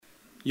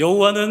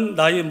여호와는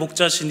나의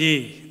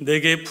목자시니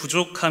내게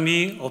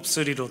부족함이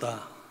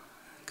없으리로다.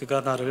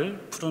 그가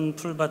나를 푸른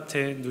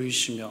풀밭에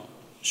누이시며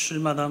쉴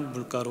만한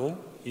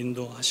물가로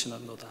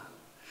인도하시는도다.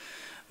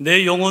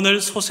 내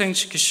영혼을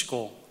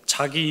소생시키시고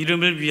자기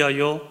이름을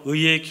위하여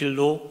의의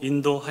길로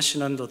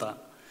인도하시는도다.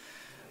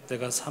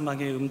 내가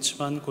사망의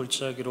음침한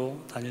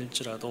골짜기로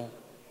다닐지라도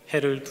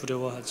해를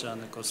두려워하지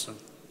않을 것은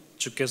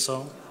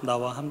주께서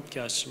나와 함께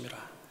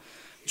하심이라.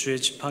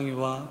 주의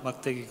지팡이와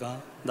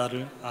막대기가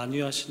나를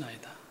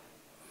안위하시나이다.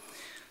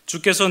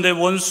 주께서 내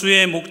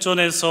원수의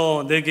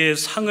목전에서 내게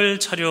상을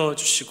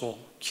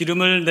차려주시고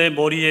기름을 내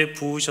머리에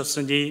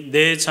부으셨으니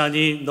내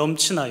잔이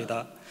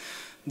넘치나이다.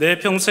 내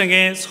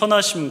평생의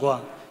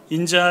선하심과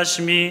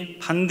인자하심이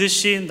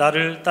반드시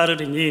나를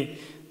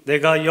따르리니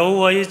내가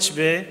여호와의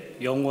집에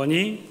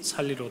영원히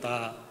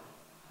살리로다.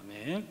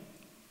 아멘.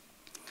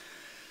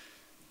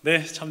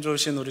 네, 참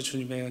좋으신 우리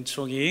주님의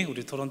은총이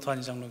우리 토론토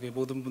한인장로교회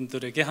모든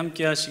분들에게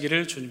함께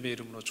하시기를 주님의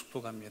이름으로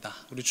축복합니다.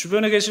 우리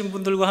주변에 계신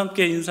분들과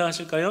함께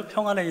인사하실까요?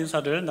 평안의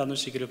인사를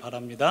나누시기를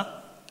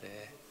바랍니다.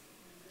 네,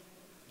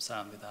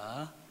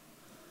 감사합니다.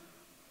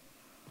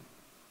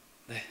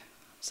 네,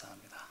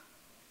 감사합니다.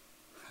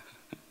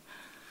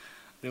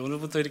 네,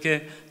 오늘부터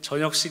이렇게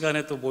저녁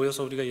시간에 또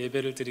모여서 우리가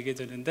예배를 드리게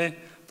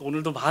되는데 또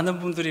오늘도 많은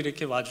분들이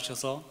이렇게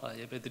와주셔서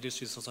예배 드릴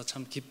수 있어서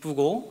참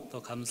기쁘고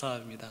더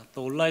감사합니다.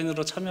 또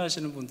온라인으로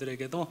참여하시는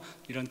분들에게도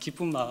이런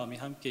기쁜 마음이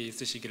함께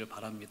있으시기를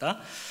바랍니다.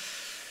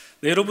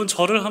 네, 여러분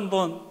저를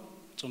한번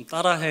좀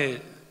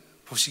따라해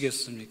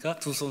보시겠습니까?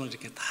 두 손을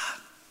이렇게 딱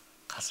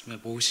가슴에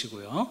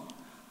모으시고요.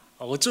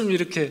 어쩜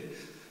이렇게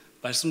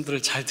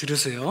말씀들을 잘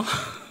들으세요?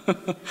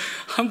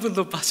 한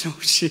분도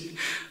빠짐없이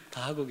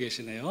다 하고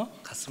계시네요.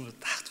 가슴을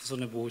딱 두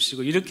손에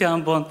모으시고 이렇게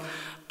한번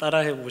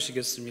따라해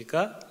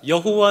보시겠습니까?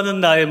 여호와는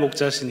나의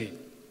목자시니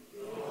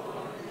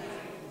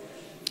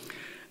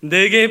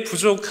내게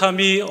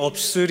부족함이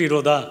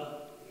없으리로다.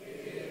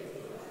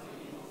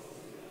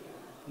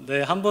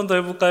 네, 한 번 더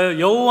해볼까요?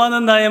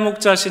 여호와는 나의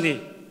목자시니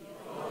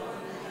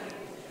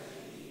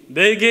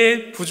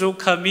내게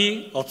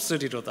부족함이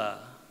없으리로다.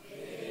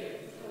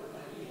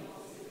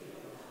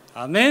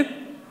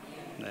 아멘.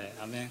 네,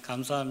 아멘.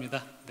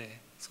 감사합니다. 네,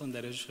 손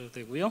내려주셔도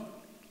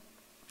되고요.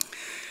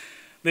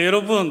 네,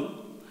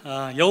 여러분,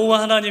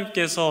 여호와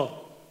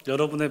하나님께서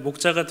여러분의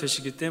목자가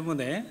되시기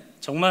때문에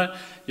정말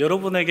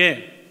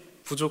여러분에게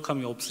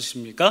부족함이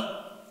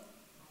없으십니까?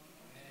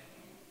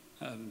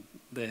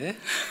 네.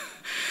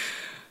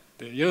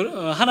 네,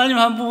 하나님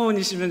한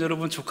분이시면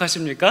여러분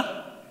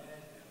족하십니까?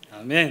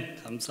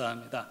 아멘.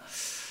 감사합니다.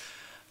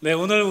 네,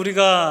 오늘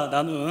우리가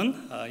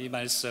나눈 이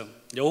말씀,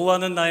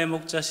 여호와는 나의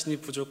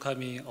목자시니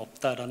부족함이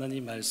없다라는 이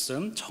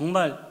말씀,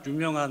 정말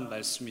유명한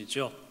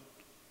말씀이죠.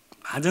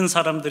 많은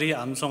사람들이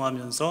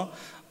암송하면서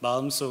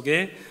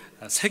마음속에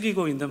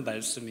새기고 있는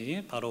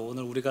말씀이 바로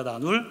오늘 우리가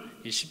나눌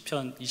이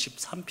시편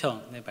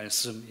 23편의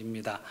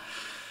말씀입니다.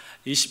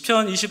 이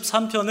시편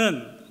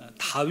 23편은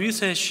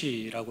다윗의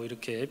시라고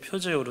이렇게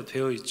표제어로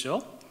되어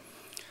있죠.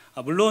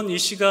 물론 이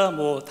시가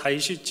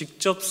다윗이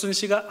직접 쓴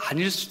시가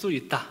아닐 수도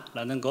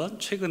있다라는 건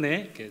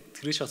최근에 이렇게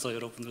들으셔서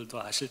여러분들도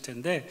아실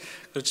텐데,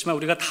 그렇지만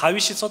우리가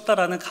다윗이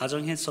썼다라는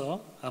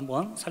가정에서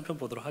한번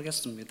살펴보도록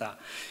하겠습니다.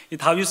 이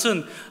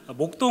다윗은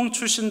목동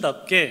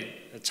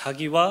출신답게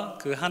자기와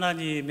그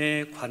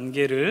하나님의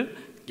관계를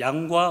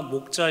양과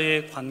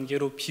목자의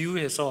관계로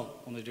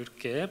비유해서 오늘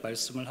이렇게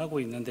말씀을 하고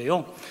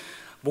있는데요.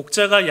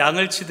 목자가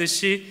양을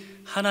치듯이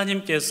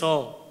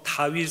하나님께서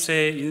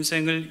다윗의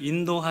인생을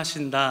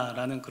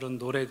인도하신다라는 그런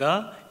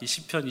노래가 이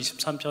시편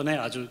 23편에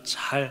아주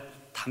잘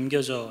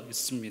담겨져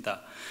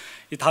있습니다.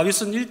 이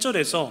다윗은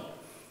 1절에서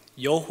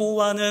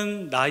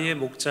여호와는 나의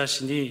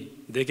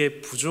목자시니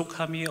내게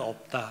부족함이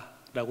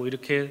없다라고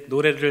이렇게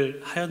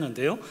노래를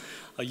하였는데요.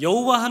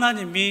 여호와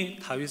하나님이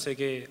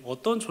다윗에게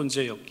어떤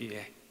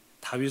존재였기에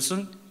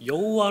다윗은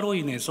여호와로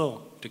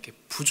인해서 이렇게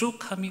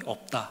부족함이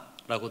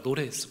없다라고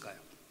노래했을까요?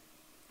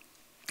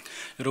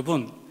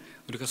 여러분,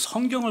 우리가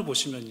성경을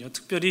보시면요,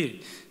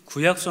 특별히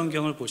구약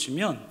성경을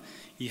보시면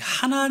이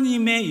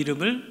하나님의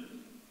이름을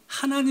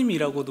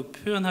하나님이라고도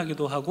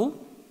표현하기도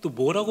하고 또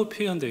뭐라고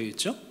표현되어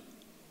있죠?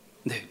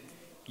 네,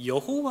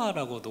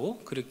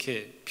 여호와라고도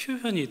그렇게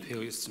표현이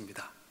되어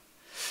있습니다.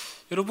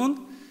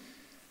 여러분,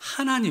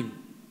 하나님,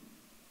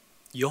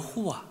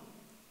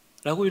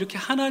 여호와라고 이렇게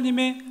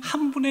하나님의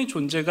한 분의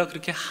존재가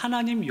그렇게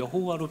하나님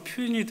여호와로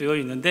표현이 되어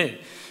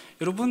있는데,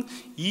 여러분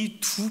이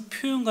두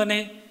표현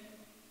간의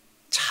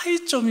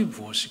차이점이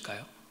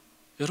무엇일까요?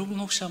 여러분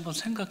혹시 한번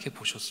생각해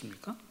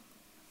보셨습니까?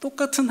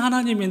 똑같은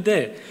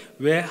하나님인데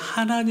왜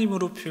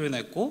하나님으로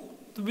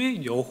표현했고 또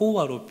왜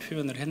여호와로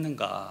표현을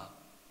했는가?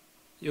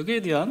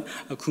 여기에 대한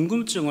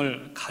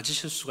궁금증을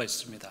가지실 수가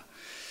있습니다.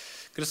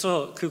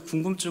 그래서 그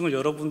궁금증을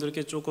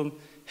여러분들께 조금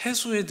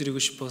해소해 드리고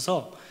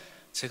싶어서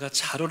제가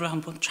자료를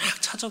한번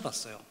쫙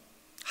찾아봤어요.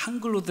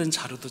 한글로 된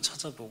자료도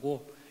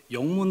찾아보고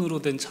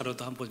영문으로 된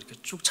자료도 한번 이렇게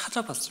쭉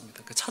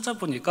찾아봤습니다.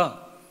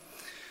 찾아보니까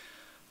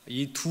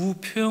이 두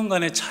표현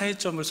간의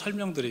차이점을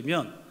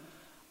설명드리면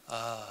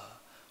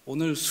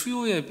오늘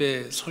수요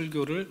예배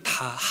설교를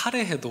다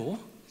할애해도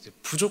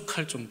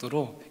부족할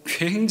정도로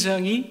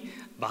굉장히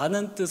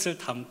많은 뜻을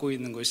담고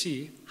있는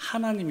것이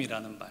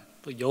하나님이라는 말,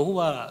 또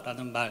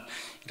여호와라는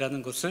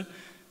말이라는 것을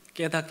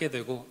깨닫게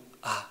되고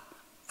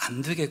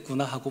안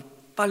되겠구나 하고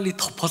빨리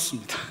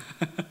덮었습니다.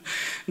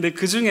 근데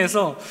그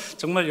중에서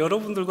정말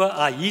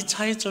여러분들과 이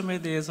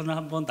차이점에 대해서는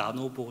한번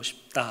나누어 보고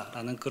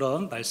싶다라는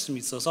그런 말씀이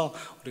있어서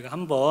우리가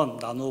한번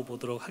나누어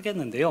보도록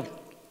하겠는데요.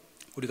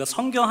 우리가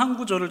성경 한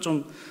구절을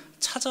좀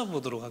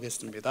찾아보도록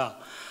하겠습니다.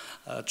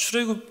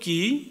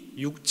 출애굽기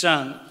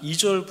 6장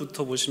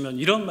 2절부터 보시면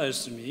이런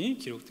말씀이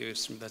기록되어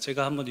있습니다.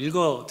 제가 한번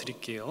읽어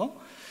드릴게요.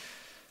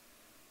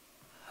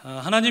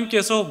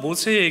 하나님께서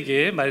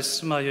모세에게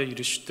말씀하여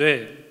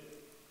이르시되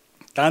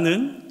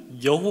나는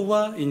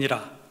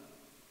여호와이니라.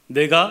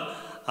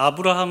 내가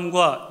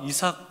아브라함과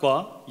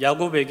이삭과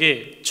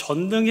야곱에게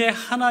전능의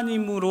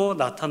하나님으로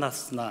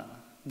나타났으나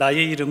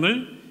나의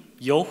이름을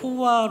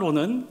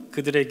여호와로는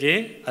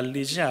그들에게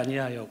알리지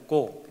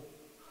아니하였고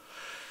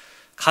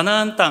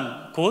가나안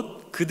땅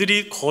곧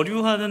그들이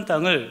거류하는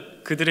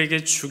땅을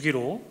그들에게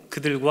주기로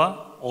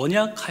그들과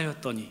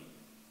언약하였더니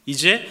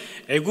이제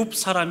애굽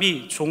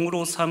사람이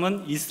종으로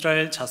삼은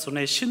이스라엘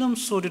자손의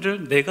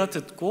신음소리를 내가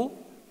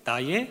듣고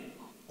나의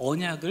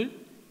언약을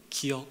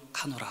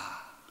기억하노라.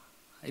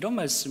 이런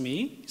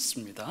말씀이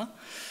있습니다.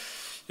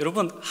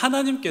 여러분,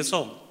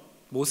 하나님께서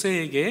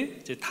모세에게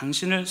이제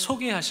당신을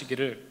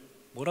소개하시기를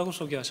뭐라고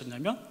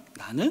소개하셨냐면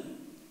나는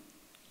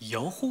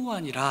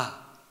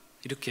여호와니라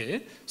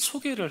이렇게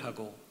소개를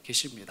하고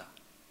계십니다.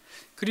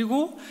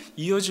 그리고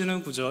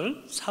이어지는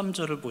 9절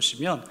 3절을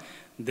보시면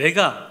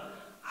내가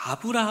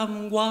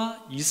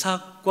아브라함과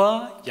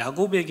이삭과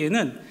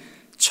야곱에게는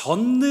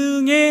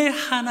전능의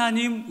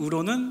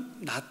하나님으로는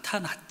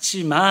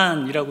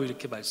나타났지만 이라고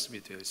이렇게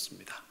말씀이 되어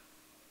있습니다.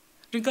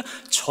 그러니까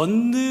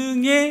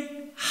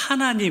전능의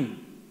하나님,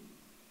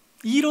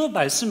 이런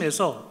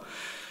말씀에서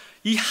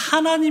이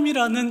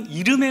하나님이라는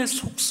이름의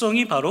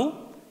속성이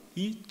바로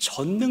이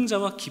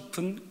전능자와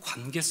깊은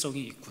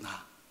관계성이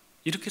있구나,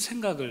 이렇게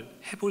생각을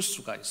해볼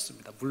수가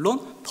있습니다.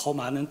 물론 더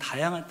많은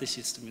다양한 뜻이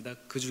있습니다.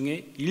 그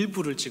중에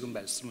일부를 지금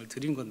말씀을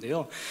드린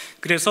건데요.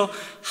 그래서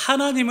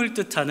하나님을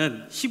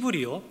뜻하는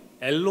히브리어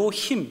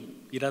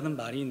엘로힘이라는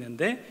말이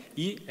있는데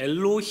이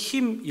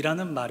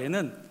엘로힘이라는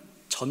말에는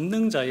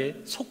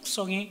전능자의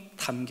속성이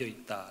담겨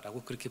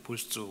있다라고 그렇게 볼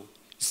수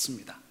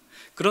있습니다.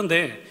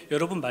 그런데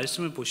여러분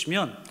말씀을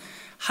보시면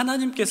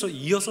하나님께서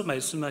이어서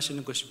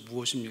말씀하시는 것이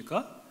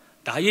무엇입니까?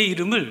 나의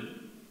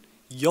이름을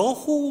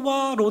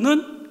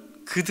여호와로는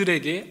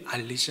그들에게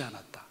알리지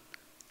않았다.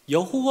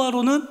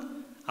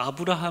 여호와로는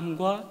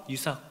아브라함과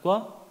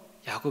이삭과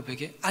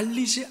야곱에게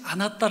알리지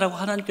않았다라고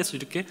하나님께서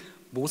이렇게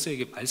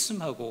모세에게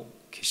말씀하고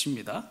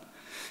계십니다.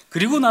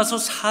 그리고 나서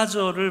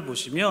 4절을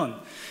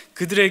보시면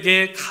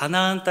그들에게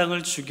가나안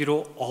땅을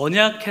주기로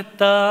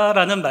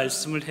언약했다라는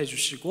말씀을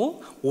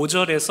해주시고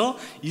 5절에서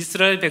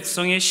이스라엘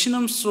백성의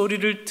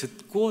신음소리를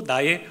듣고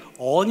나의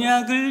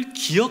언약을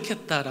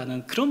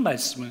기억했다라는 그런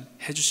말씀을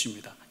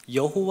해주십니다.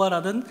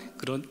 여호와라는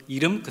그런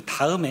이름 그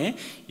다음에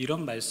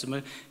이런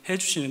말씀을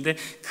해주시는데,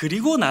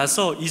 그리고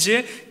나서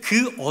이제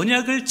그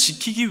언약을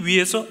지키기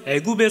위해서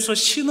애굽에서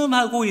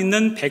신음하고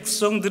있는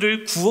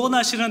백성들을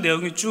구원하시는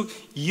내용이 쭉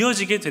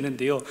이어지게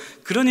되는데요.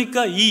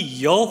 그러니까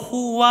이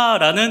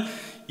여호와라는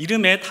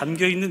이름에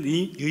담겨있는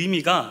이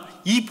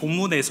의미가 이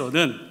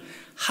본문에서는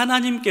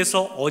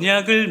하나님께서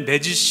언약을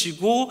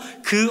맺으시고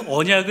그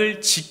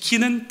언약을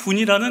지키는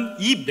분이라는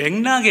이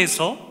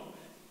맥락에서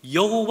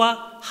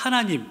여호와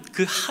하나님,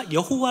 그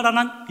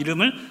여호와라는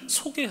이름을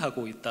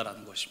소개하고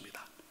있다는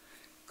것입니다.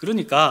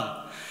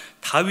 그러니까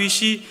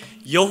다윗이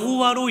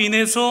여호와로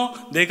인해서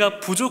내가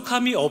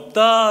부족함이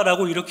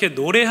없다라고 이렇게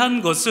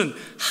노래한 것은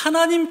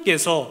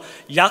하나님께서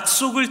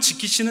약속을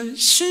지키시는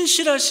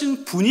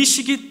신실하신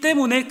분이시기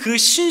때문에 그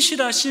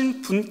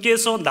신실하신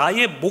분께서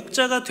나의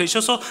목자가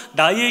되셔서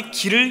나의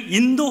길을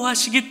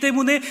인도하시기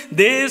때문에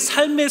내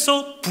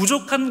삶에서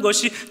부족한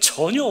것이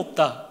전혀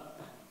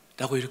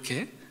없다라고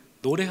이렇게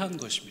노래한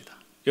것입니다.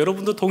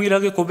 여러분도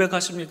동일하게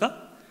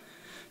고백하십니까?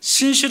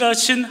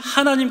 신실하신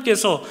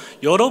하나님께서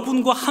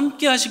여러분과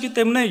함께 하시기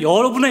때문에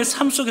여러분의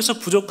삶 속에서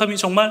부족함이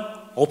정말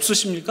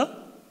없으십니까?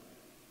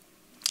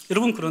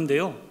 여러분,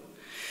 그런데요,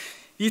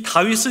 이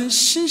다윗은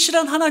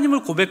신실한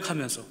하나님을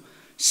고백하면서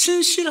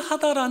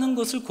신실하다라는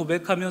것을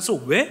고백하면서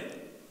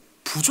왜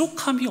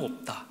부족함이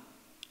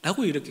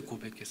없다라고 이렇게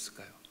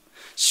고백했을까요?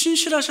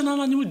 신실하신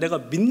하나님을 내가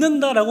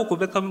믿는다라고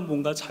고백하면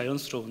뭔가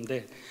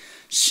자연스러운데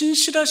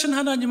신실하신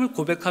하나님을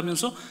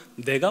고백하면서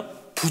내가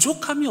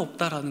부족함이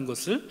없다라는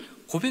것을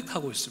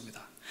고백하고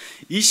있습니다.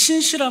 이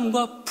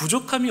신실함과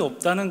부족함이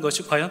없다는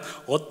것이 과연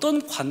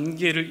어떤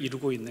관계를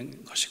이루고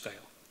있는 것일까요?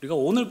 우리가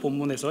오늘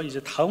본문에서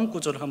이제 다음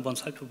구절을 한번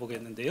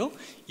살펴보겠는데요.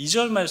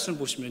 2절 말씀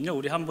보시면요,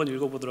 우리 한번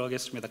읽어보도록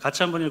하겠습니다.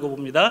 같이 한번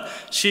읽어봅니다.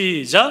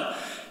 시작.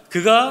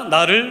 그가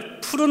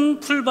나를 푸른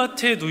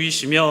풀밭에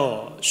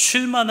누이시며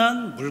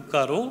쉴만한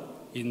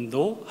물가로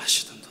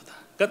인도하시던도다.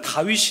 그러니까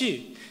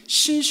다윗이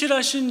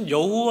신실하신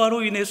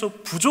여호와로 인해서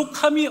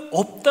부족함이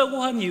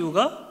없다고 한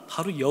이유가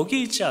바로 여기에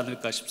있지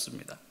않을까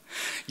싶습니다.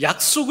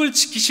 약속을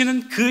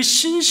지키시는 그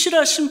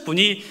신실하신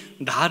분이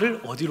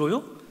나를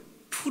어디로요?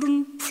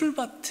 푸른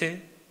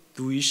풀밭에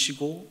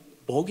누이시고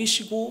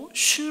먹이시고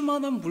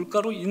쉴만한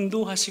물가로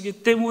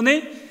인도하시기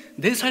때문에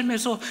내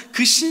삶에서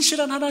그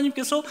신실한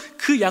하나님께서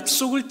그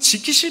약속을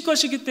지키실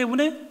것이기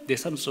때문에 내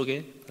삶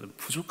속에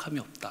부족함이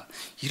없다,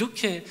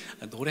 이렇게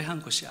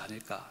노래한 것이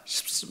아닐까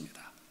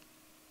싶습니다.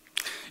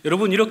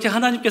 여러분, 이렇게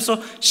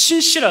하나님께서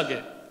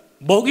신실하게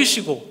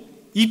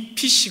먹이시고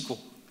입히시고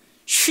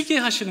쉬게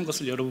하시는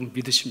것을 여러분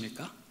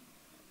믿으십니까?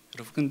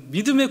 여러분,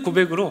 믿음의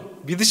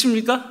고백으로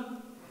믿으십니까?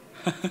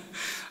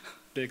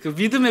 네, 그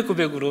믿음의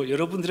고백으로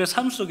여러분들의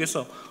삶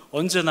속에서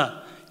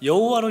언제나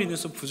여호와로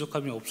인해서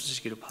부족함이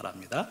없으시기를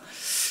바랍니다.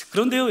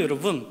 그런데요,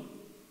 여러분,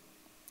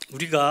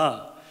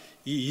 우리가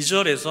이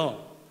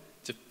 2절에서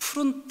이제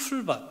푸른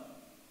풀밭,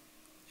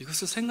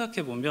 이것을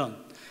생각해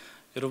보면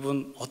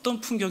여러분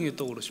어떤 풍경이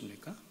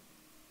떠오르십니까?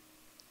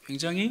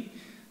 굉장히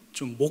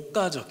좀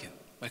목가적인,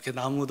 이렇게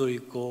나무도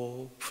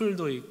있고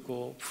풀도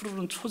있고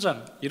푸르른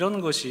초장,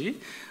 이런 것이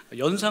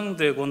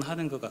연상되곤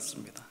하는 것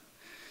같습니다.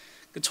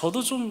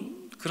 저도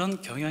좀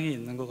그런 경향이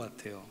있는 것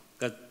같아요.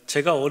 그러니까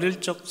제가 어릴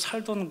적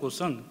살던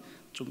곳은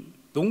좀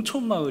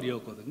농촌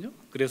마을이었거든요.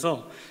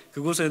 그래서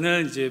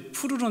그곳에는 이제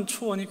푸르른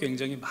초원이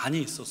굉장히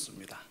많이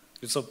있었습니다.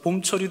 그래서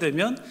봄철이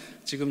되면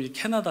지금 이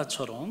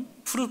캐나다처럼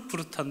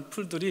푸릇푸릇한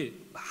풀들이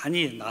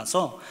많이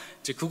나서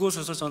이제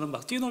그곳에서 저는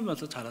막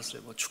뛰놀면서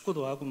자랐어요. 뭐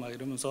축구도 하고 막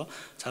이러면서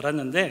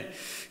자랐는데,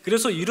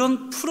 그래서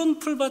이런 푸른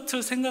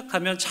풀밭을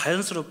생각하면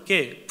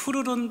자연스럽게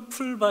푸르른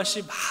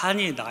풀밭이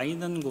많이 나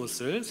있는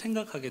곳을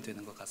생각하게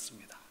되는 것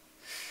같습니다.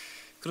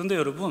 그런데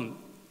여러분,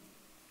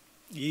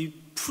 이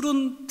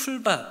푸른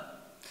풀밭,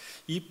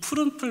 이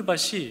푸른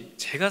풀밭이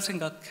제가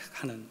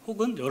생각하는,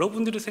 혹은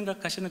여러분들이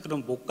생각하시는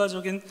그런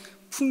목가적인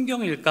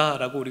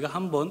풍경일까라고 우리가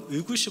한번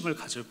의구심을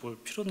가져볼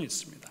필요는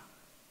있습니다.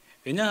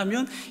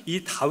 왜냐하면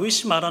이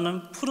다윗이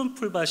말하는 푸른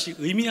풀밭이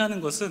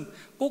의미하는 것은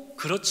꼭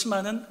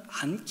그렇지만은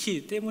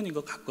않기 때문인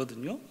것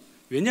같거든요.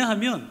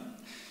 왜냐하면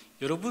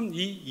여러분,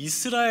 이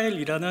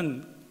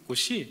이스라엘이라는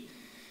곳이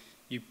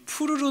이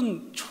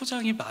푸르른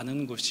초장이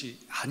많은 곳이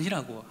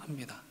아니라고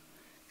합니다.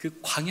 그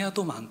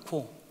광야도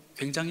많고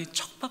굉장히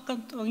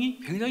척박한 땅이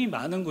굉장히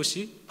많은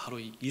곳이 바로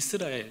이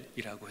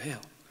이스라엘이라고 해요.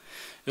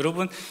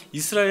 여러분,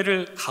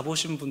 이스라엘을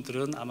가보신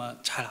분들은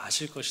아마 잘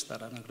아실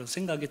것이다라는 그런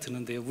생각이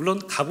드는데요,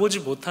 물론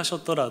가보지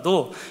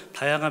못하셨더라도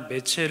다양한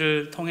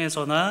매체를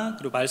통해서나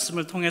그리고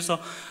말씀을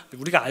통해서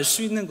우리가 알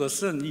수 있는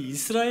것은 이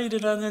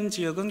이스라엘이라는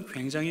지역은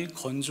굉장히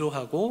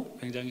건조하고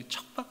굉장히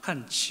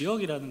척박한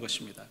지역이라는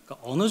것입니다.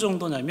 그러니까 어느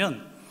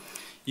정도냐면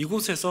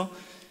이곳에서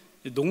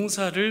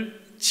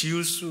농사를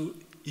지을 수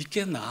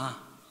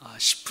있겠나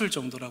싶을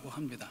정도라고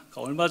합니다.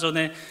 그러니까 얼마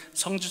전에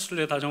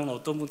성지순례 다녀온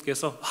어떤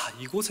분께서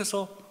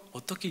이곳에서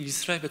어떻게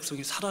이스라엘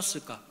백성이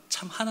살았을까,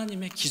 참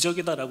하나님의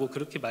기적이다라고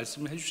그렇게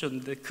말씀을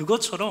해주셨는데,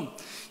 그것처럼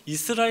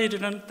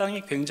이스라엘이라는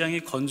땅이 굉장히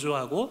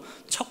건조하고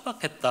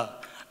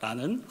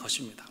척박했다라는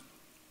것입니다.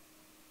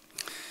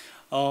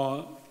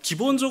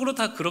 기본적으로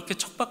다 그렇게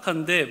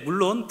척박한데,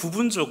 물론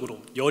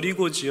부분적으로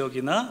여리고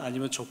지역이나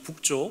아니면 저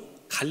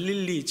북쪽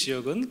갈릴리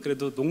지역은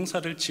그래도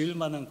농사를 지을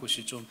만한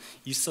곳이 좀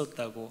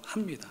있었다고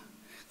합니다.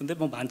 근데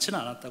뭐 많지는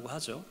않았다고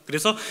하죠.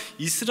 그래서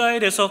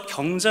이스라엘에서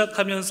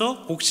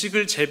경작하면서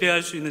곡식을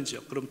재배할 수 있는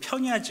지역, 그런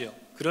평야 지역,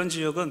 그런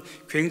지역은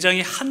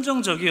굉장히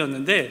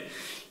한정적이었는데,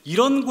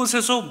 이런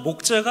곳에서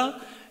목자가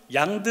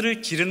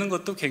양들을 기르는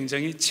것도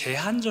굉장히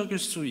제한적일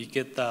수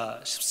있겠다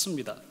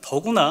싶습니다.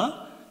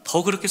 더구나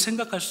더 그렇게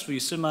생각할 수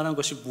있을 만한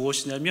것이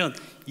무엇이냐면,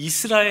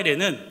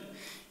 이스라엘에는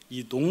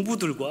이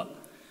농부들과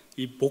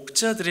이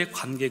목자들의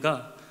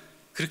관계가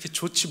그렇게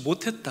좋지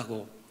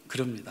못했다고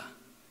그럽니다.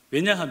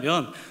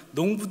 왜냐하면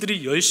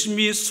농부들이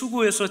열심히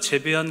수고해서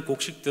재배한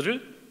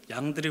곡식들을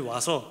양들이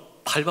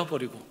와서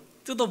밟아버리고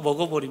뜯어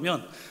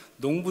먹어버리면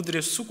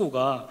농부들의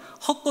수고가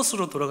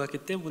헛것으로 돌아갔기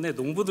때문에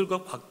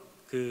농부들과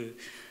그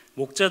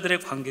목자들의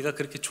관계가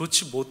그렇게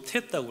좋지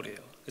못했다고 그래요.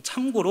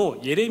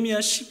 참고로 예레미야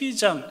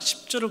 12장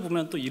 10절을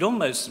보면 또 이런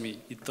말씀이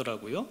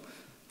있더라고요.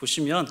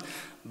 보시면,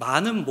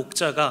 많은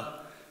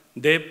목자가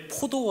내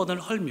포도원을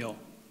헐며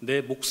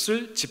내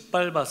몫을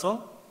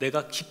짓밟아서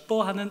내가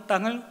기뻐하는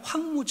땅을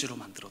황무지로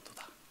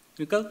만들었도다.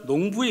 그러니까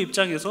농부의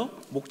입장에서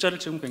목자를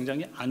지금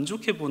굉장히 안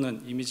좋게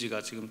보는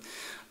이미지가 지금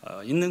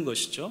있는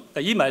것이죠.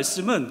 그러니까 이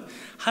말씀은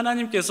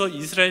하나님께서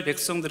이스라엘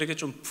백성들에게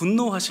좀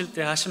분노하실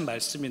때 하신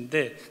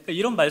말씀인데, 그러니까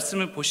이런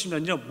말씀을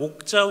보시면요,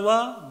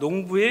 목자와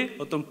농부의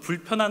어떤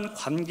불편한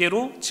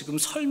관계로 지금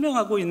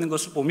설명하고 있는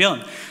것을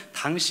보면,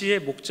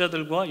 당시의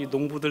목자들과 이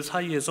농부들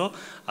사이에서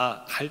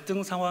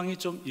갈등 상황이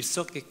좀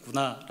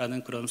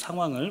있었겠구나라는 그런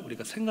상황을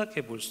우리가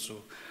생각해 볼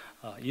수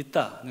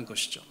있다는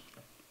것이죠.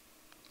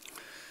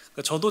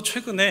 그러니까 저도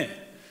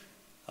최근에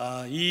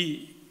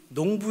이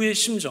농부의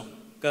심정,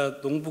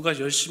 그러니까 농부가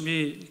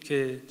열심히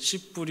이렇게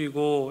씨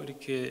뿌리고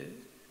이렇게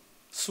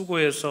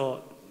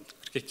수고해서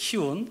이렇게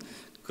키운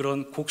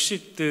그런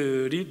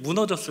곡식들이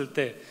무너졌을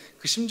때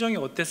그 심정이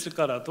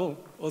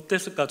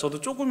어땠을까 저도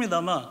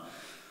조금이나마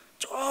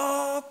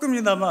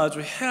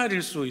아주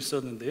헤아릴 수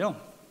있었는데요.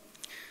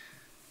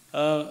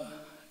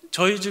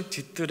 저희 집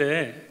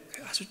뒷뜰에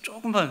아주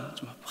조그만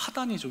좀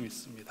화단이 좀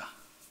있습니다.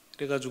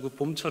 그래가지고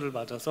봄철을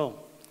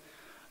맞아서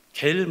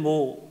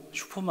겔모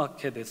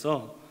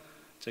슈퍼마켓에서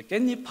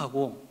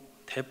깻잎하고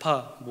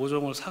대파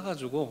모종을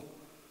사가지고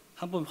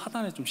한번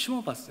화단에 좀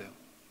심어봤어요.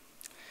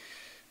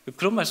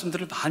 그런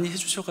말씀들을 많이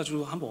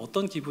해주셔가지고 한번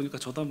어떤 기분일까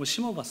저도 한번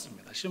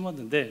심어봤습니다.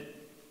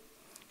 심었는데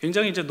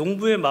굉장히 이제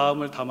농부의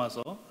마음을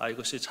담아서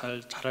이것이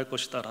잘 자랄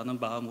것이다 라는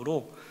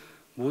마음으로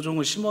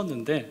모종을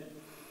심었는데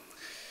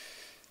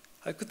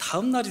그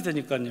다음 날이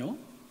되니까요,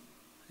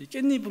 이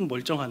깻잎은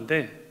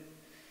멀쩡한데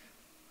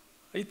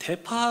이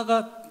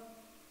대파가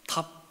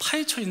다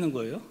파헤쳐 있는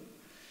거예요.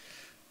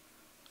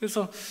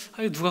 그래서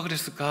누가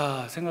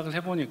그랬을까 생각을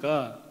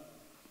해보니까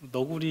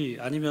너구리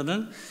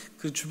아니면은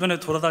그 주변에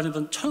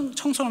돌아다니던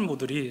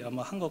청설모들이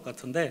아마 한 것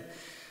같은데,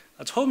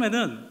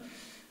 처음에는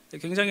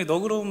굉장히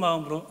너그러운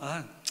마음으로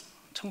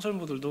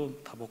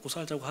청설모들도 다 먹고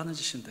살자고 하는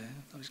짓인데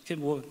이렇게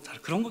뭐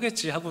그런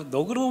거겠지 하고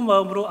너그러운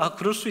마음으로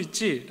그럴 수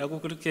있지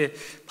라고 그렇게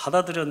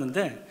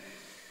받아들였는데,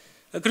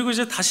 그리고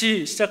이제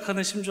다시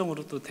시작하는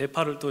심정으로 또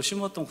대파를 또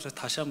심었던 곳에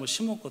다시 한번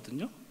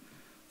심었거든요.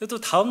 근데 또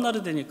다음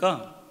날이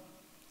되니까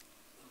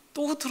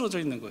또 흐트러져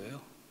있는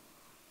거예요.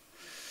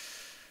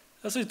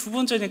 그래서 두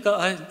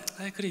번째니까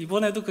그래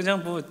이번에도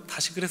그냥 뭐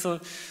다시 그래서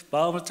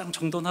마음을 짱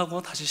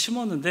정돈하고 다시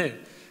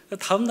심었는데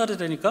다음 날이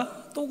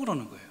되니까 또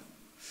그러는 거예요.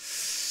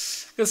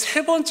 그래서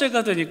세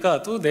번째가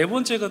되니까 또 네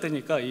번째가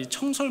되니까 이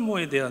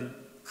청설모에 대한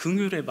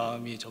긍휼의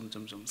마음이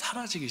점점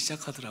사라지기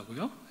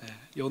시작하더라고요.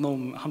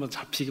 요놈 한번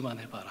잡히기만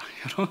해봐라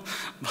이런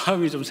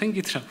마음이 좀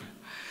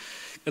생기더라고요.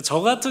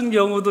 저 같은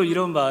경우도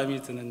이런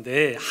마음이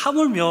드는데,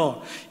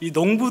 하물며 이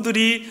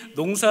농부들이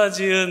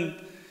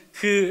농사지은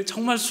그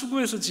정말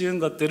수고해서 지은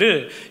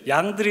것들을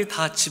양들이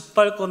다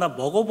짓밟거나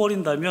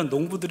먹어버린다면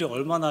농부들이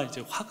얼마나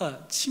이제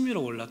화가 치밀어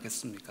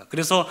올랐겠습니까?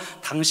 그래서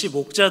당시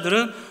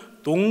목자들은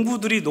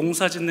농부들이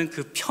농사짓는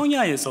그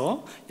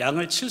평야에서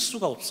양을 칠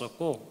수가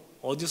없었고,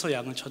 어디서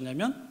양을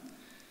쳤냐면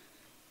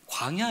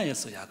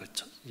광야에서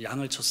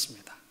양을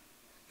쳤습니다.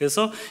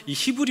 그래서 이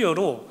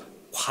히브리어로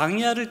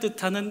광야를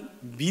뜻하는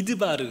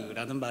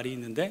미드바르라는 말이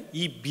있는데,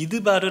 이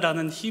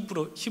미드바르라는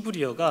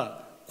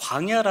히브리어가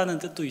광야라는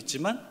뜻도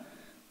있지만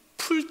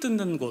풀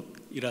뜯는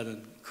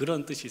곳이라는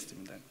그런 뜻이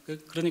있습니다.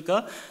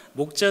 그러니까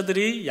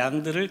목자들이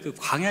양들을 그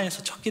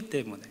광야에서 쳤기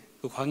때문에,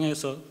 그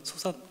광야에서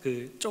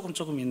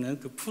조금 있는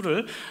그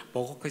풀을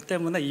먹었기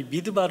때문에 이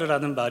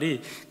미드바르라는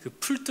말이 그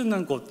풀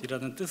뜯는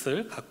곳이라는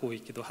뜻을 갖고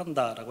있기도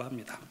한다라고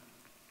합니다.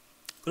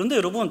 그런데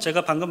여러분,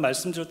 제가 방금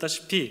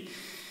말씀드렸다시피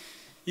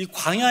이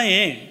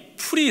광야에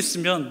풀이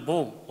있으면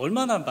뭐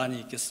얼마나 많이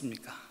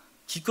있겠습니까?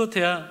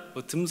 기껏해야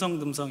뭐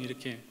듬성듬성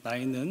이렇게 나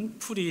있는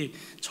풀이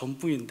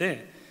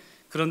전부인데,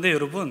 그런데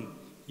여러분,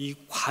 이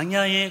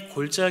광야의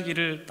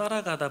골짜기를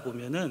따라가다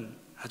보면은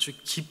아주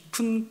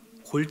깊은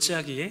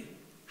골짜기에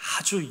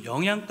아주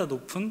영양가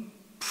높은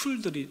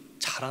풀들이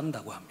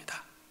자란다고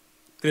합니다.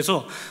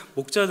 그래서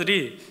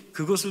목자들이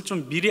그것을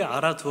좀 미리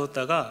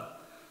알아두었다가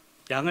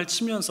양을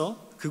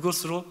치면서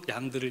그것으로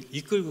양들을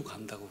이끌고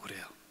간다고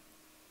그래요.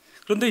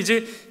 그런데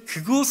이제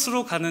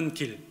그곳으로 가는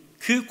길,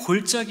 그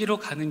골짜기로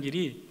가는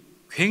길이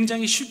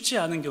굉장히 쉽지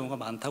않은 경우가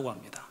많다고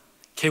합니다.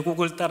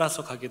 계곡을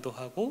따라서 가기도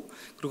하고,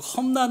 그리고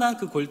험난한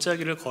그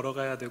골짜기를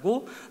걸어가야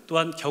되고,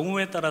 또한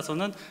경우에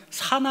따라서는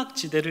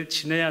산악지대를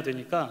지내야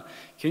되니까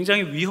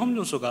굉장히 위험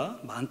요소가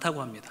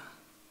많다고 합니다.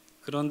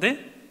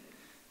 그런데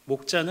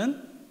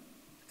목자는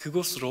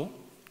그곳으로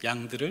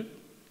양들을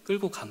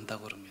끌고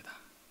간다고 합니다.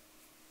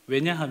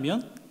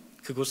 왜냐하면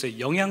그곳에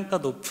영양가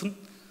높은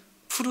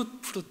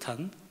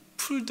푸릇푸릇한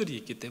풀들이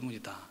있기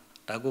때문이다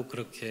라고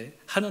그렇게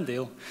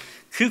하는데요,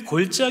 그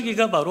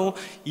골짜기가 바로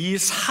이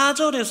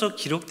 4절에서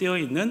기록되어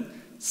있는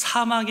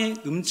사망의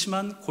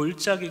음침한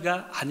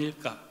골짜기가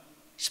아닐까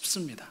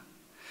싶습니다.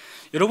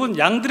 여러분,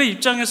 양들의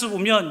입장에서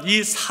보면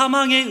이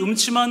사망의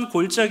음침한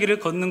골짜기를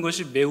걷는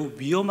것이 매우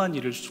위험한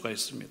일일 수가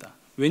있습니다.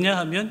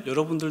 왜냐하면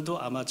여러분들도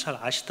아마 잘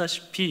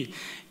아시다시피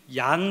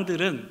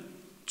양들은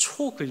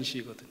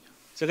초근시이거든요.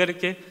 제가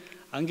이렇게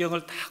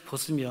안경을 딱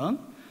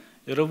벗으면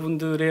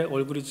여러분들의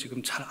얼굴이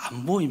지금 잘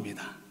안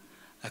보입니다.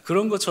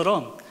 그런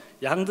것처럼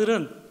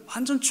양들은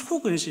완전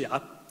초근시,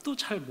 앞도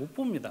잘 못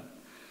봅니다.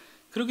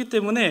 그렇기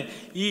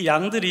때문에 이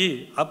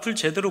양들이 앞을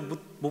제대로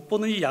못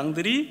보는 이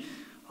양들이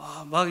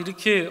막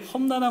이렇게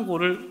험난한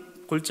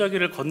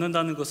골짜기를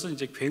걷는다는 것은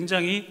이제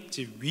굉장히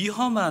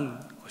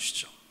위험한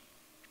것이죠.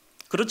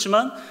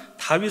 그렇지만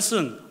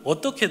다윗은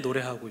어떻게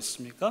노래하고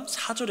있습니까?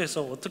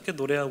 4절에서 어떻게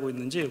노래하고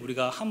있는지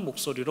우리가 한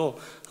목소리로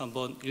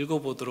한번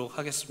읽어보도록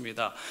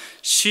하겠습니다.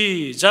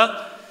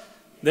 시작!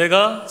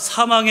 내가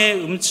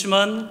사망의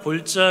음침한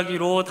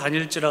골짜기로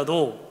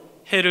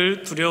다닐지라도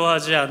해를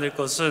두려워하지 않을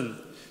것은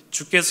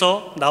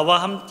주께서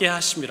나와 함께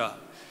하심이라.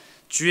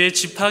 주의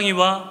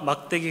지팡이와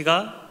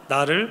막대기가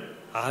나를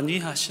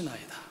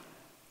안위하시나이다.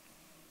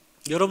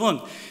 여러분,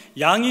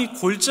 양이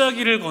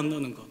골짜기를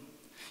건너는 것,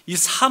 이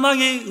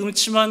사망의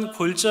음침한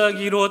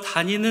골짜기로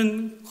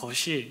다니는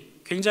것이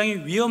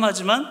굉장히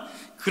위험하지만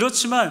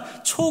그렇지만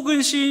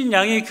초근시인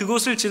양이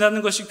그곳을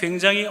지나는 것이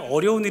굉장히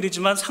어려운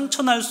일이지만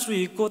상처날 수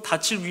있고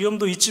다칠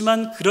위험도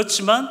있지만,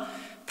 그렇지만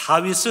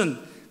다윗은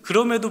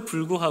그럼에도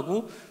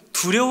불구하고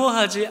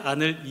두려워하지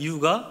않을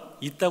이유가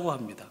있다고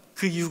합니다.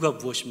 그 이유가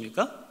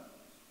무엇입니까?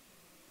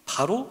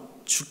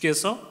 바로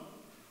주께서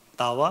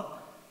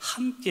나와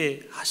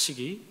함께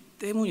하시기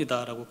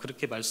때문이다라고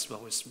그렇게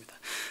말씀하고 있습니다.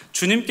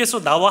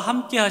 주님께서 나와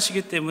함께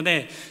하시기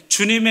때문에,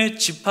 주님의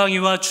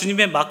지팡이와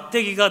주님의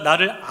막대기가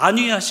나를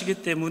안위하시기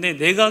때문에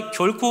내가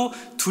결코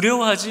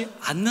두려워하지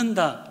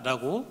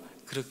않는다라고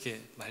그렇게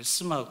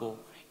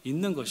말씀하고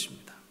있는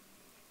것입니다.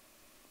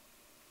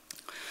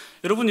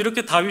 여러분,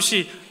 이렇게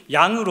다윗이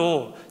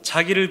양으로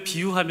자기를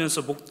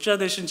비유하면서 목자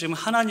되신 지금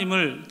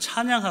하나님을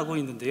찬양하고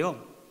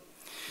있는데요,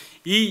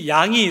 이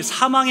양이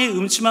사망의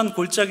음침한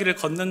골짜기를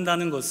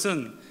걷는다는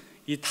것은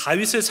이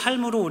다윗의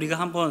삶으로 우리가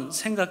한번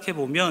생각해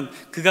보면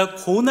그가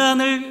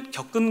고난을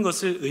겪은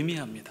것을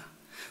의미합니다.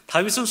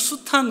 다윗은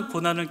숱한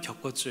고난을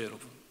겪었죠,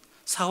 여러분.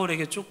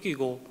 사울에게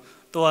쫓기고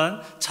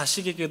또한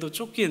자식에게도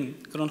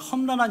쫓긴 그런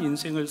험난한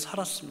인생을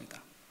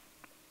살았습니다.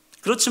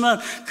 그렇지만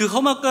그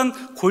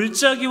험악한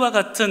골짜기와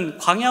같은,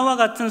 광야와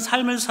같은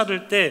삶을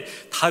살 때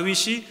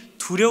다윗이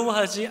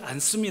두려워하지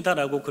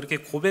않습니다라고 그렇게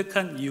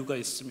고백한 이유가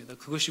있습니다.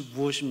 그것이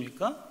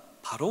무엇입니까?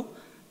 바로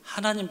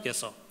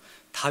하나님께서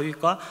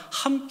다윗과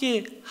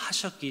함께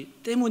하셨기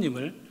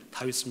때문임을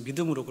다윗은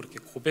믿음으로 그렇게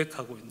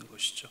고백하고 있는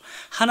것이죠.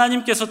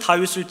 하나님께서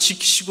다윗을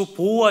지키시고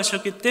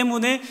보호하셨기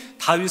때문에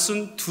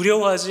다윗은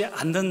두려워하지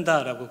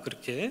않는다라고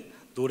그렇게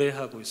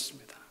노래하고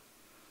있습니다.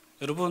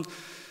 여러분,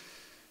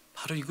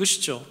 바로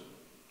이것이죠.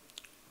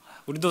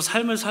 우리도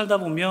삶을 살다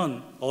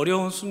보면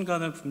어려운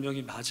순간을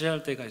분명히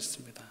맞이할 때가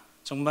있습니다.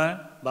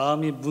 정말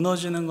마음이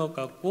무너지는 것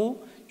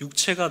같고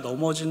육체가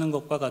넘어지는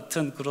것과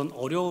같은 그런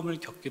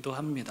어려움을 겪기도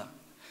합니다.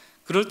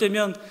 그럴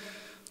때면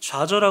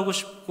좌절하고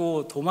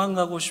싶고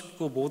도망가고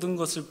싶고 모든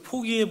것을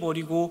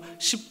포기해버리고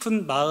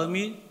싶은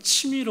마음이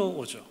치밀어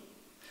오죠.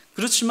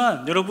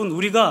 그렇지만 여러분,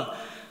 우리가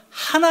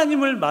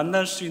하나님을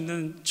만날 수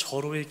있는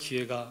절호의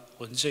기회가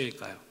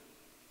언제일까요?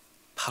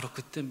 바로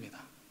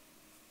그때입니다.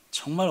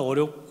 정말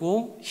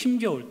어렵고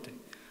힘겨울 때,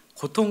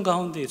 고통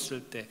가운데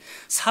있을 때,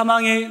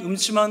 사망의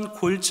음침한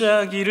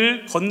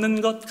골짜기를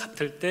걷는 것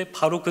같을 때,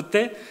 바로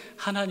그때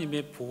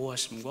하나님의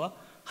보호하심과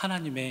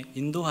하나님의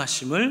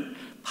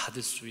인도하심을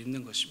받을 수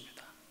있는 것입니다.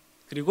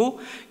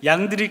 그리고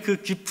양들이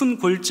그 깊은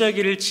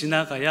골짜기를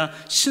지나가야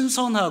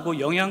신선하고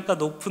영양가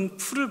높은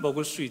풀을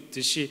먹을 수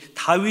있듯이,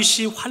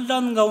 다윗이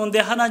환난 가운데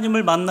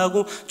하나님을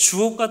만나고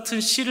주옥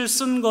같은 시를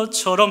쓴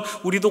것처럼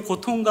우리도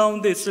고통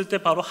가운데 있을 때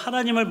바로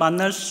하나님을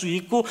만날 수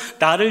있고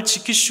나를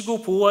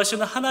지키시고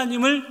보호하시는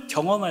하나님을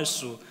경험할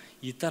수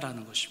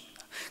있다라는 것입니다.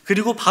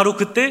 그리고 바로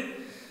그때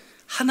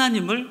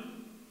하나님을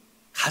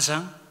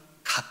가장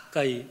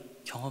가까이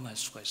경험할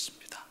수가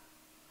있습니다.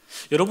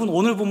 여러분,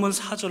 오늘 본문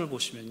 4절을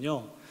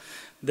보시면요,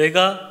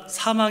 내가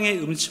사망의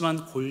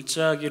음침한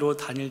골짜기로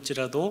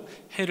다닐지라도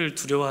해를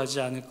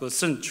두려워하지 않을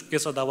것은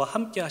주께서 나와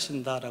함께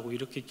하신다라고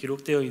이렇게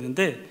기록되어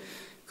있는데,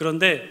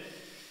 그런데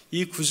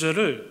이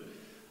구절을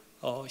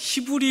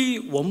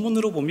히브리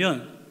원문으로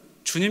보면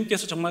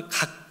주님께서 정말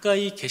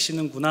가까이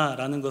계시는구나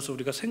라는 것을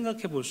우리가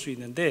생각해 볼 수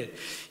있는데,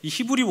 이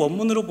히브리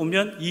원문으로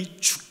보면 이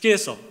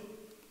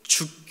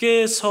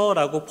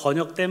주께서라고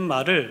번역된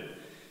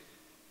말을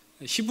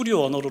히브리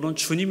언어로는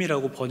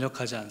주님이라고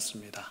번역하지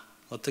않습니다.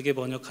 어떻게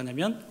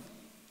번역하냐면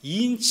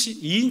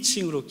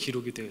 2인칭으로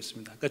기록이 되어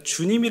있습니다. 그러니까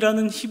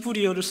주님이라는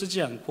히브리어를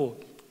쓰지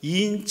않고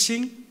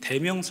 2인칭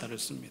대명사를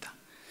씁니다.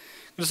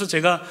 그래서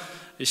제가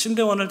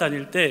신대원을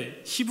다닐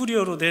때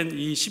히브리어로 된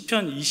이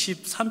시편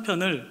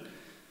 23편을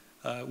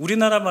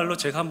우리나라 말로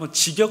제가 한번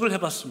직역을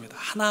해봤습니다.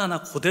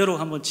 하나하나 그대로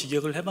한번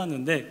직역을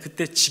해봤는데,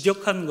 그때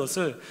직역한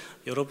것을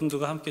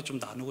여러분들과 함께 좀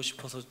나누고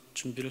싶어서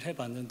준비를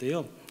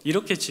해봤는데요,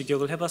 이렇게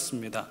직역을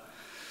해봤습니다.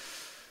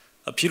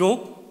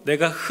 비록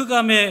내가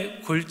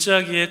흑암의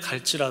골짜기에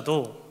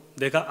갈지라도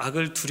내가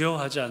악을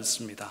두려워하지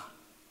않습니다.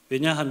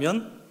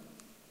 왜냐하면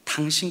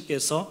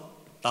당신께서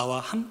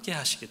나와 함께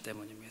하시기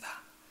때문입니다.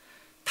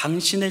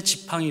 당신의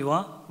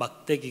지팡이와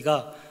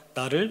막대기가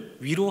나를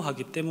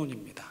위로하기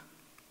때문입니다.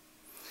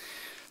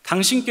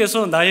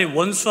 당신께서 나의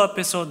원수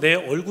앞에서 내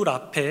얼굴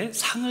앞에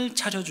상을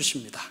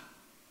차려주십니다.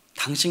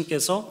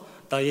 당신께서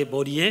나의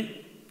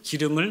머리에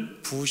기름을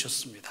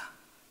부으셨습니다.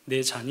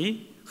 내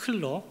잔이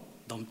흘러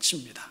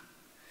넘칩니다.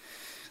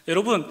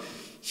 여러분,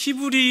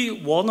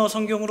 히브리 원어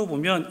성경으로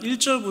보면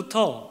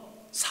 1절부터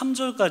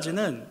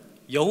 3절까지는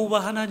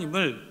여호와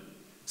하나님을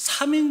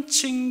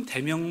 3인칭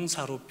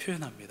대명사로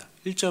표현합니다.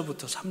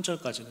 1절부터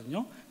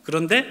 3절까지는요.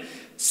 그런데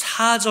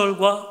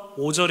 4절과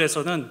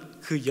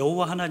 5절에서는 그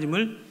여호와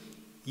하나님을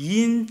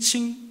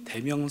 2인칭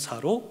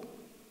대명사로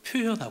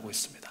표현하고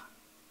있습니다.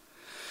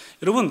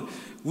 여러분,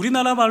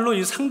 우리나라 말로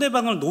이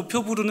상대방을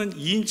높여 부르는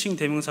 2인칭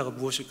대명사가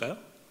무엇일까요?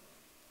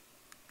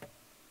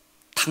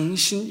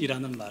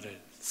 당신이라는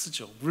말을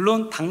쓰죠.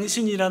 물론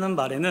당신이라는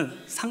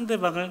말에는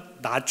상대방을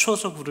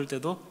낮춰서 부를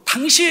때도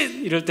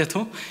당신 이럴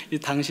때도 이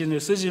당신을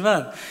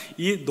쓰지만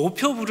이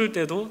높여 부를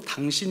때도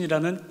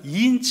당신이라는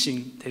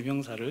 2인칭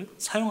대명사를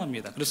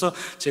사용합니다. 그래서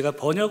제가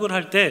번역을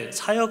할 때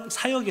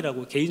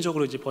사역이라고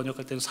개인적으로 이제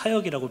번역할 때는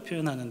사역이라고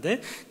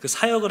표현하는데 그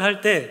사역을 할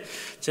때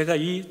제가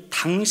이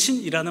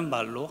당신이라는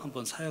말로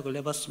한번 사역을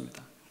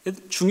해봤습니다.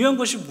 중요한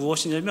것이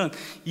무엇이냐면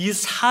이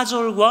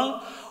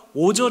 4절과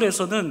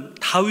 5절에서는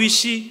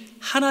다윗이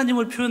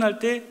하나님을 표현할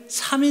때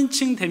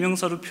 3인칭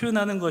대명사로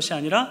표현하는 것이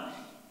아니라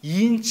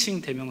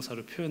 2인칭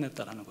대명사로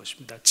표현했다라는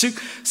것입니다. 즉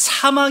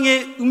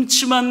사망의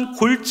음침한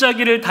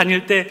골짜기를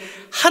다닐 때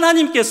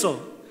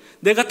하나님께서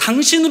내가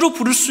당신으로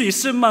부를 수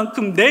있을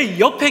만큼 내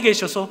옆에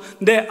계셔서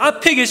내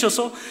앞에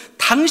계셔서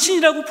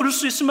당신이라고 부를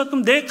수 있을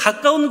만큼 내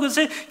가까운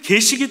곳에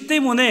계시기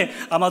때문에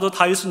아마도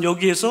다윗은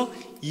여기에서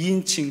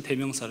 2인칭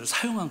대명사를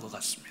사용한 것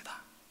같습니다.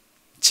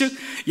 즉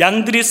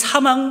양들이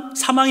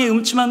사망의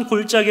음침한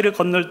골짜기를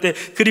건널 때,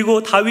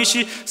 그리고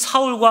다윗이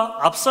사울과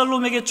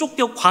압살롬에게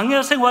쫓겨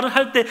광야 생활을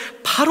할 때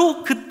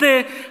바로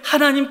그때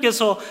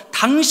하나님께서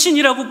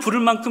당신이라고 부를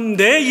만큼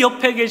내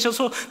옆에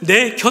계셔서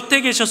내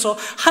곁에 계셔서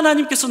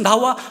하나님께서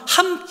나와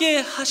함께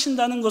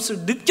하신다는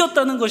것을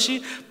느꼈다는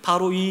것이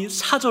바로 이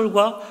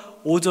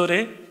 4절과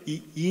 5절의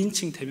이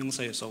 2인칭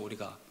대명사에서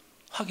우리가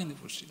확인해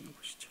볼 수 있는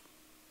것이죠.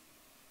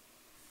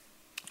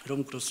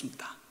 여러분,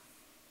 그렇습니다.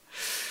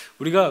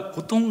 우리가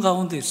고통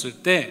가운데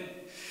있을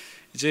때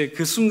이제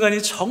그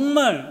순간이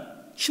정말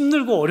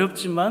힘들고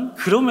어렵지만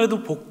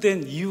그럼에도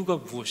복된 이유가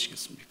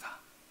무엇이겠습니까?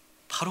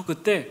 바로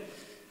그때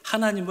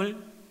하나님을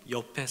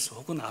옆에서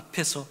혹은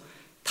앞에서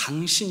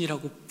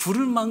당신이라고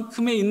부를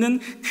만큼에 있는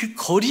그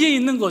거리에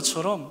있는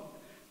것처럼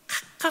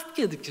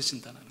가깝게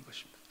느껴진다는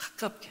것입니다.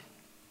 가깝게.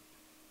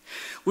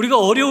 우리가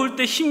어려울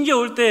때,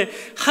 힘겨울 때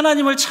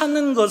하나님을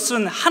찾는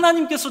것은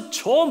하나님께서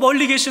저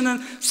멀리 계시는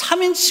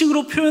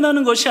 3인칭으로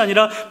표현하는 것이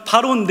아니라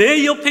바로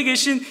내 옆에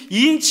계신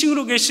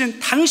 2인칭으로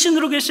계신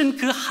당신으로 계신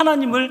그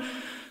하나님을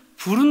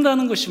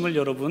부른다는 것임을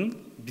여러분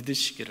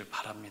믿으시기를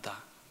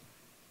바랍니다.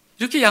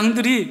 이렇게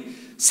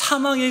양들이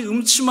사망의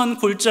음침한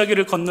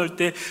골짜기를 건널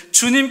때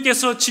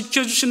주님께서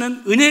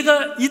지켜주시는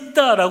은혜가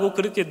있다라고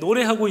그렇게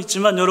노래하고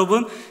있지만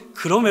여러분,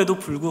 그럼에도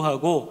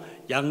불구하고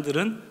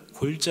양들은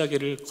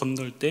골짜기를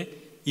건널 때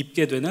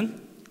입게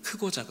되는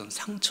크고 작은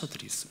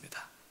상처들이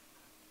있습니다.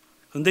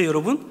 그런데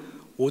여러분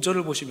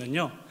 5절을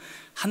보시면요,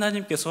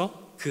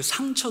 하나님께서 그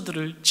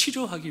상처들을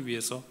치료하기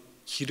위해서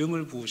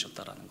기름을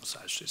부으셨다라는 것을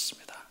알 수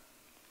있습니다.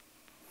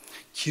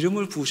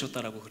 기름을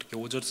부으셨다라고 그렇게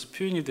 5절에서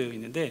표현이 되어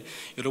있는데,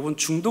 여러분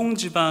중동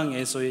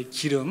지방에서의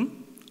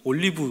기름,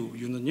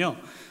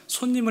 올리브유는요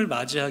손님을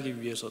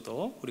맞이하기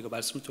위해서도 우리가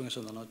말씀을 통해서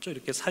나눴죠.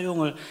 이렇게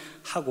사용을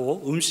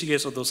하고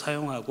음식에서도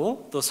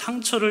사용하고 또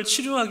상처를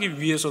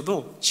치료하기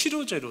위해서도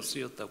치료제로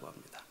쓰였다고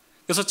합니다.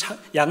 그래서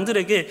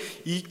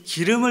양들에게 이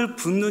기름을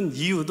붓는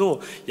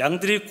이유도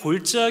양들이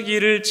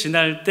골짜기를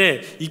지날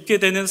때 입게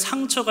되는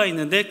상처가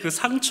있는데 그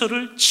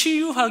상처를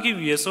치유하기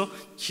위해서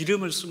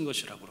기름을 쓴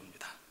것이라고 합니다.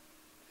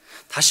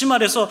 다시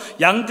말해서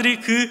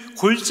양들이 그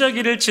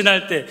골짜기를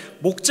지날 때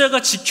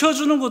목자가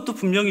지켜주는 것도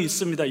분명히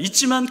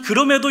있지만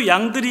그럼에도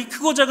양들이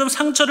크고 작은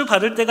상처를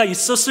받을 때가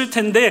있었을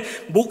텐데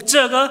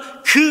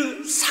목자가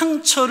그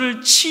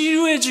상처를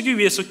치유해 주기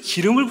위해서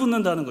기름을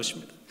붓는다는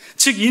것입니다.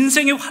 즉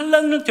인생의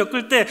환난을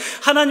겪을 때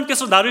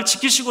하나님께서 나를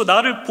지키시고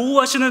나를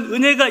보호하시는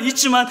은혜가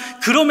있지만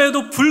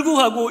그럼에도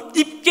불구하고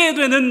입게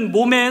되는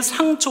몸의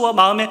상처와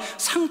마음의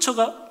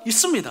상처가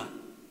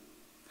있습니다.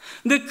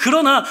 근데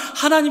그러나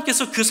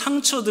하나님께서 그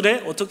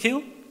상처들에 어떻게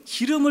해요?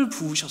 기름을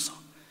부으셔서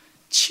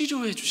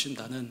치료해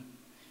주신다는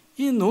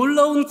이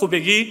놀라운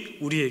고백이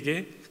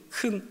우리에게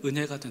큰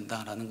은혜가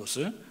된다라는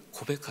것을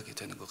고백하게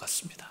되는 것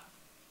같습니다.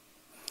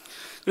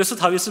 그래서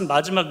다윗은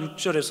마지막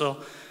 6절에서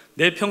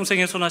내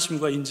평생의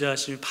선하심과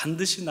인자하심이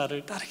반드시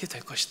나를 따르게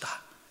될 것이다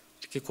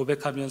이렇게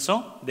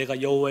고백하면서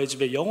내가 여호와의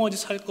집에 영원히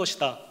살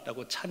것이다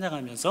라고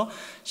찬양하면서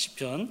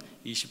시편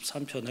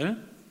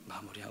 23편을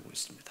마무리하고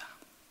있습니다.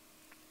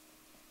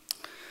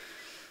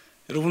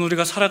 여러분,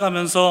 우리가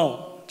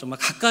살아가면서 정말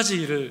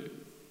갖가지 일을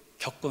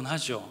겪곤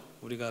하죠.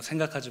 우리가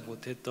생각하지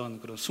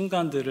못했던 그런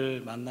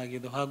순간들을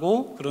만나기도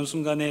하고 그런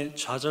순간에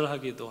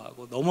좌절하기도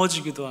하고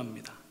넘어지기도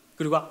합니다.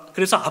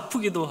 그래서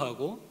아프기도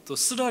하고 또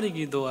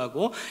쓰라리기도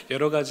하고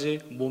여러 가지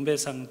몸의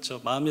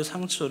상처, 마음의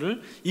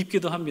상처를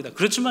입기도 합니다.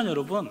 그렇지만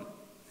여러분,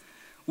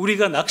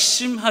 우리가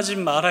낙심하지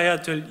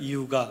말아야 될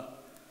이유가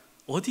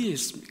어디에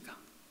있습니까?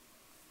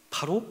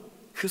 바로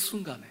그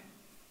순간에,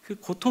 그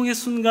고통의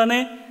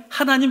순간에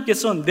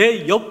하나님께서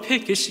내 옆에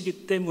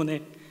계시기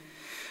때문에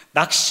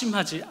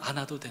낙심하지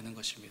않아도 되는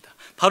것입니다.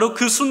 바로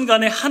그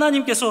순간에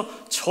하나님께서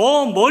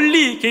저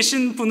멀리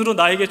계신 분으로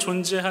나에게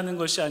존재하는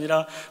것이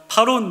아니라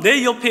바로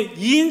내 옆에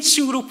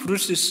 2인칭으로 부를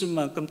수 있을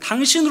만큼,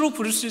 당신으로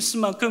부를 수 있을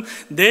만큼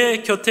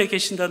내 곁에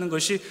계신다는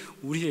것이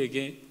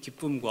우리에게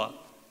기쁨과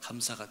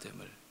감사가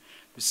됨을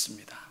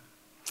믿습니다.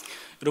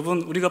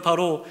 여러분, 우리가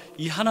바로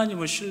이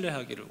하나님을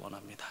신뢰하기를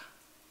원합니다.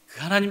 그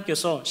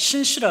하나님께서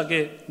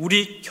신실하게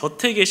우리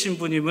곁에 계신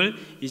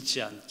분임을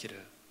잊지 않기를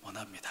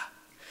원합니다.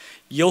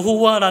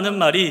 여호와라는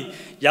말이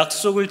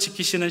약속을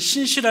지키시는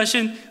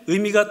신실하신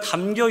의미가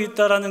담겨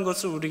있다라는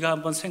것을 우리가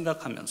한번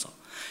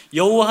생각하면서,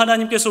 여호와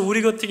하나님께서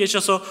우리 곁에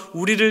계셔서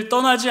우리를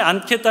떠나지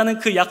않겠다는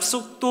그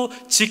약속도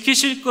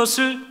지키실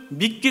것을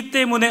믿기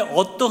때문에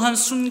어떠한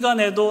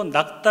순간에도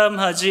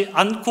낙담하지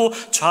않고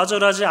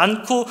좌절하지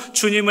않고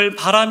주님을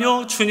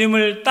바라며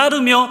주님을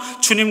따르며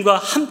주님과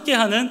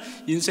함께하는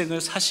인생을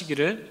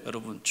사시기를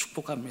여러분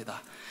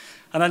축복합니다.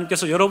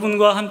 하나님께서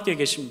여러분과 함께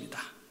계십니다.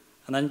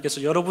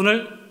 하나님께서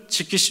여러분을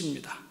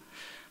지키십니다.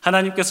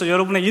 하나님께서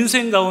여러분의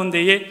인생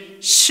가운데에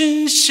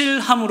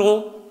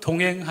신실함으로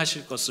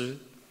동행하실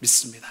것을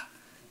믿습니다.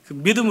 그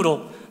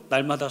믿음으로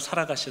날마다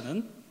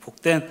살아가시는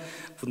복된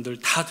분들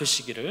다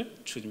되시기를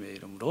주님의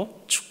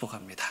이름으로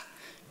축복합니다.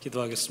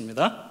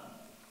 기도하겠습니다.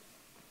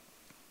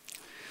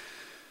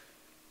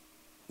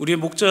 우리의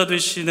목자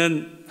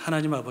되시는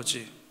하나님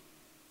아버지,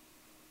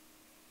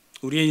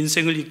 우리의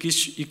인생을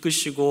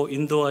이끄시고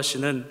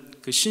인도하시는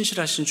그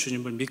신실하신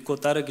주님을 믿고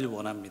따르길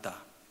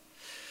원합니다.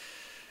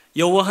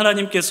 여호와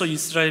하나님께서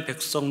이스라엘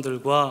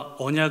백성들과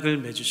언약을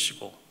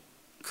맺으시고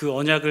그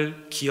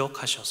언약을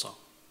기억하셔서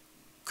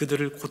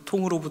그들을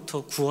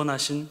고통으로부터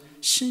구원하신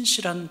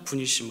신실한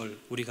분이심을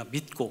우리가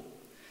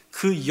믿고,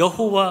 그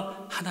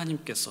여호와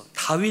하나님께서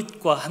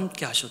다윗과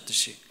함께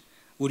하셨듯이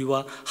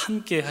우리와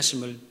함께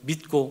하심을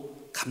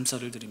믿고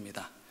감사를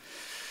드립니다.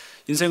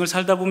 인생을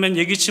살다 보면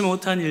예기치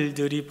못한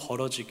일들이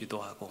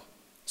벌어지기도 하고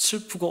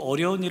슬프고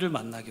어려운 일을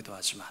만나기도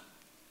하지만,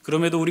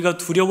 그럼에도 우리가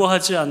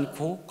두려워하지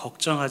않고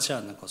걱정하지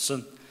않는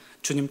것은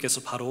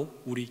주님께서 바로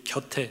우리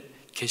곁에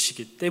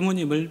계시기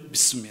때문임을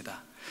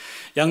믿습니다.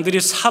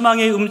 양들이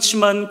사망의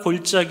음침한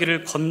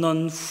골짜기를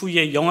건넌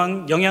후에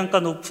영양가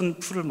높은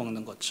풀을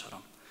먹는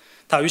것처럼,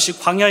 다윗이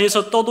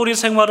광야에서 떠돌이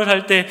생활을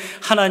할 때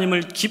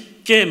하나님을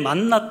깊게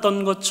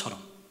만났던 것처럼,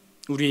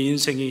 우리의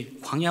인생이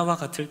광야와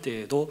같을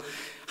때에도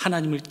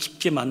하나님을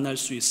깊게 만날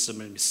수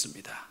있음을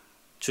믿습니다.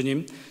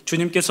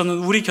 주님께서는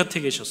우리 곁에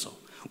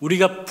계셔서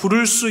우리가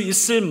부를 수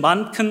있을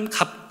만큼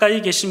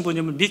가까이 계신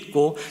분임을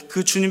믿고,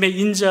 그 주님의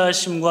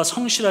인자하심과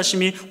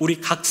성실하심이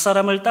우리 각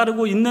사람을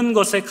따르고 있는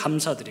것에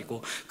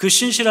감사드리고, 그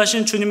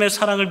신실하신 주님의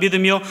사랑을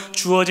믿으며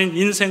주어진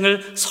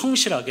인생을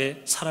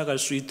성실하게 살아갈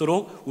수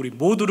있도록 우리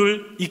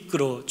모두를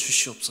이끌어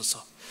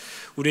주시옵소서.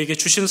 우리에게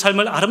주신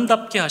삶을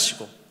아름답게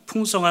하시고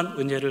풍성한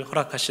은혜를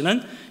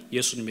허락하시는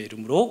예수님의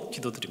이름으로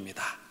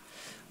기도드립니다.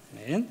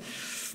 아멘.